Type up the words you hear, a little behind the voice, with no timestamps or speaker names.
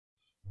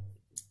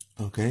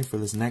Okay, for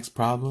this next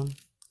problem,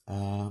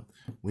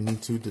 we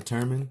need to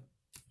determine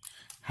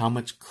how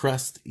much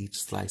crust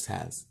each slice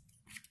has.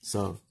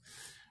 So,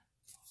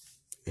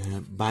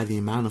 by the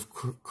amount of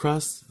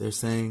crust, they're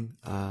saying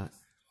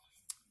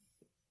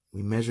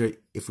we measure,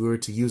 if we were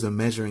to use a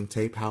measuring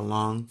tape, how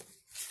long,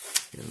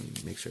 here, let me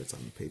make sure it's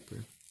on the paper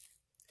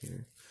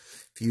here.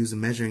 If you use a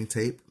measuring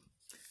tape,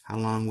 how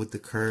long would the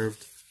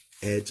curved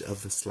edge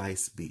of the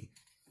slice be?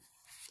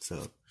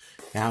 So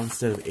now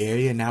instead of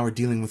area, now we're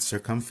dealing with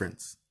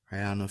circumference. Right?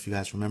 I don't know if you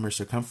guys remember,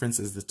 circumference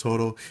is the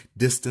total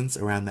distance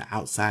around the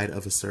outside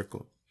of a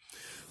circle.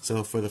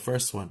 So for the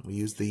first one, we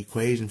use the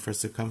equation for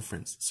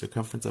circumference.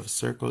 Circumference of a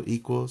circle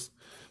equals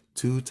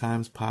 2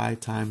 times pi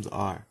times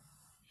r.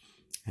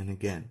 And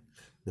again,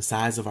 the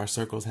size of our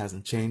circles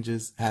hasn't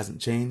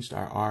changed.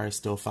 Our r is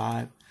still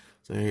 5.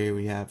 So here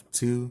we have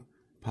 2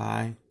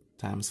 pi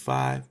times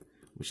 5,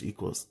 which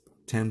equals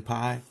 10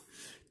 pi.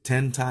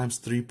 10 times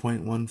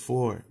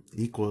 3.14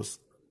 equals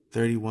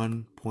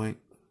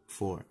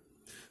 31.4.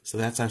 So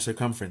that's our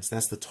circumference.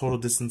 That's the total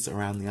distance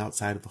around the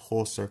outside of the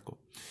whole circle.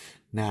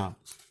 Now,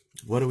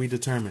 what do we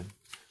determine?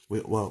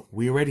 We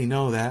already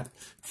know that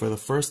for the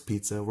first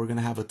pizza, we're going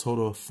to have a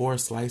total of 4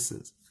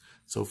 slices.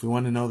 So if we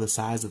want to know the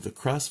size of the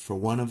crust for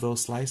one of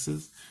those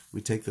slices,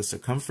 we take the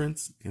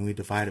circumference and we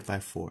divide it by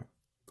 4.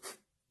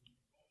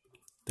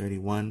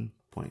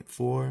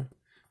 31.4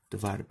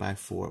 divided by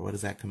 4. What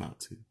does that come out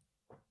to?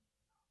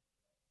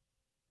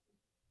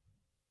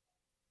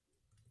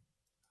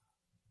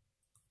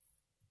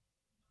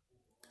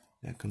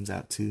 That comes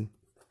out to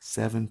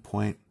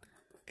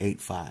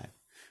 7.85.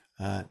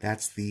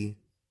 That's the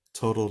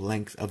total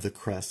length of the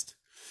crust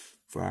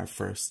for our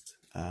first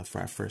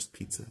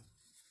pizza.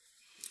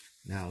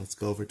 Now let's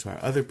go over to our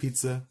other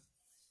pizza,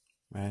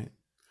 right?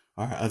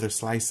 Our other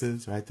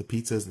slices, right? The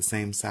pizza is the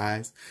same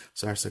size,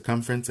 so our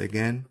circumference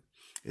again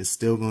is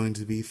still going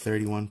to be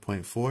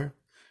 31.4,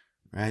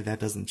 right? That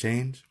doesn't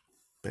change.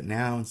 But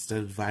now instead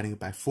of dividing it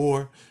by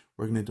 4,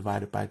 we're going to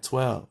divide it by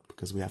 12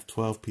 because we have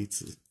 12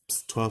 pizzas.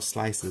 12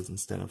 slices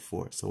instead of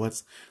 4. So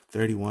what's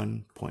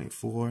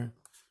 31.4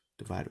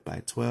 divided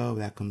by 12?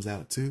 That comes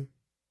out to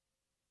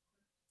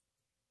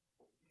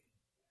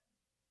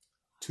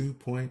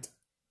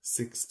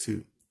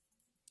 2.62.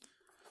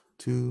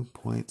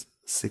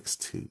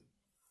 2.62.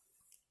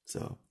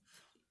 So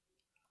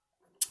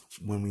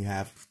when we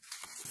have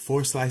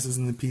 4 slices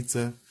in the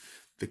pizza,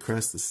 the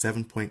crust is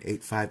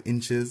 7.85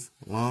 inches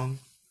long.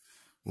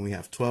 When we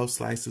have 12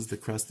 slices, the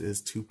crust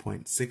is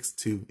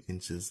 2.62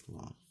 inches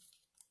long.